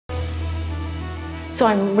So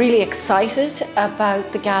I'm really excited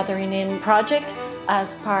about the Gathering In project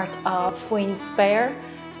as part of Faoin Spéir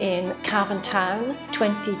in Cavan Town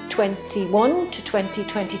 2021 to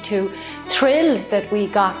 2022. Thrilled that we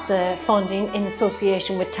got the funding in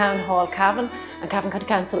association with Town Hall Cavan and Cavan County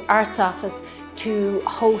Council Arts Office to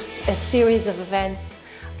host a series of events,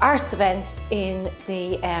 arts events in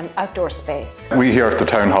the outdoor space. We here at the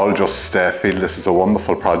Town Hall just feel this is a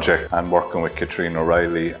wonderful project, and working with Katrina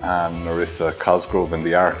O'Reilly and Narissa Cosgrove in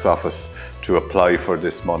the Arts Office to apply for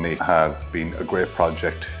this money has been a great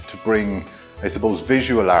project to bring, I suppose,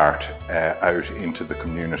 visual art out into the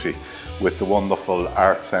community. With the wonderful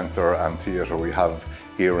art centre and theatre we have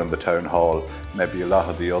here in the Town Hall, maybe a lot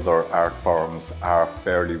of the other art forms are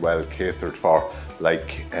fairly well catered for,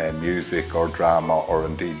 like music or drama or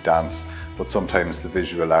indeed dance, but sometimes the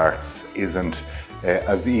visual arts isn't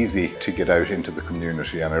as easy to get out into the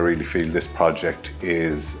community, and I really feel this project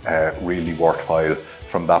is really worthwhile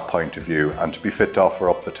from that point of view. And to be fit to offer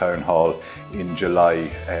up the Town Hall in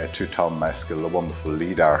July to Tom Mescal, the wonderful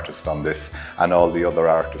lead artist on this, and all the other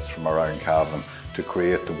artists from around Cavan, to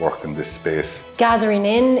create the work in this space. Gathering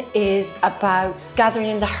In is about gathering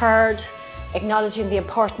in the herd, acknowledging the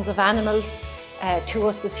importance of animals to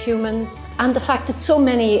us as humans, and the fact that so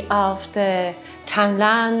many of the town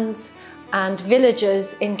lands and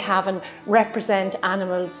villages in Cavan represent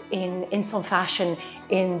animals in some fashion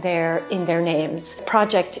in their names. The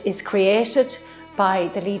project is created by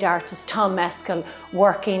the lead artist Tom Mescal,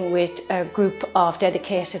 working with a group of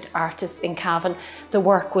dedicated artists in Cavan. The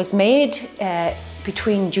work was made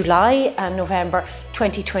between July and November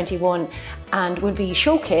 2021 and will be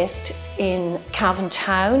showcased in Cavan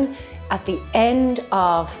Town at the end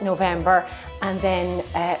of November, and then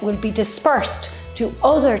will be dispersed to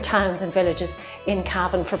other towns and villages in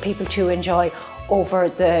Cavan for people to enjoy over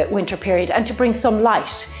the winter period, and to bring some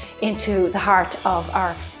light into the heart of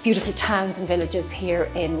our beautiful towns and villages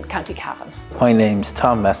here in County Cavan. My name's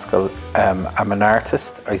Tom Mescal. I'm an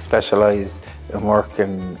artist. I specialise in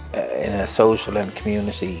working in a social and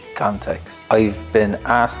community context. I've been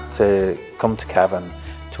asked to come to Cavan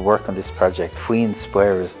to work on this project. Faoin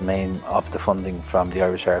Spéir is the main of the funding from the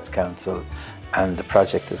Irish Arts Council, and the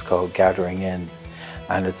project is called Gathering In.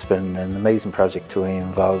 And it's been an amazing project to be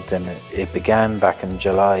involved in. It began back in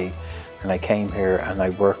July, and I came here and I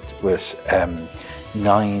worked with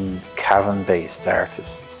 9 Cavan-based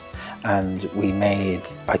artists, and we made,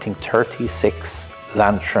 I think, 36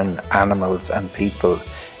 lantern animals and people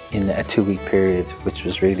in a 2-week period, which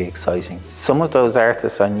was really exciting. Some of those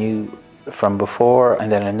artists I knew from before,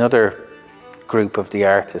 and then another group of the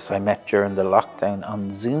artists I met during the lockdown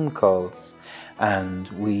on Zoom calls, and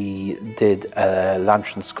we did a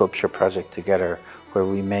lantern sculpture project together where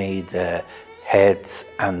we made heads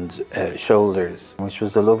and shoulders, which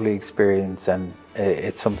was a lovely experience, and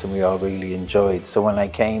it's something we all really enjoyed. So when I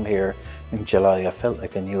came here in July, I felt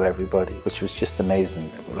like I knew everybody, which was just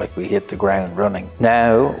amazing, like we hit the ground running.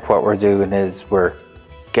 Now what we're doing is we're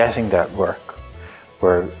getting that work,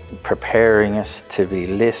 we're preparing it to be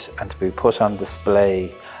lit and to be put on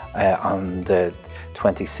display on the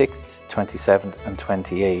 26th, 27th and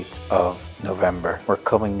 28th of November. We're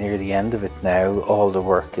coming near the end of it now. All the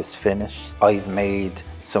work is finished. I've made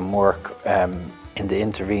some work in the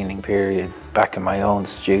intervening period back in my own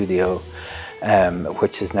studio,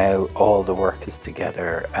 which is now all the work is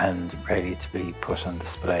together and ready to be put on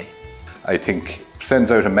display. I think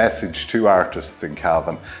sends out a message to artists in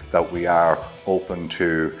Cavan that we are open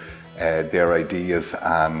to their ideas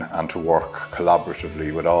and to work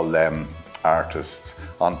collaboratively with all them artists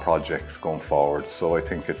on projects going forward. So I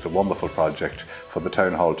think it's a wonderful project for the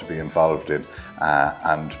Town Hall to be involved in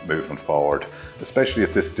and moving forward, especially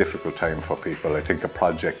at this difficult time for people. I think a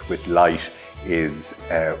project with light is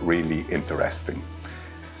really interesting.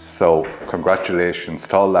 So congratulations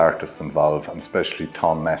to all the artists involved, and especially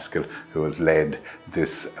Tom Mescal, who has led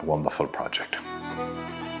this wonderful project.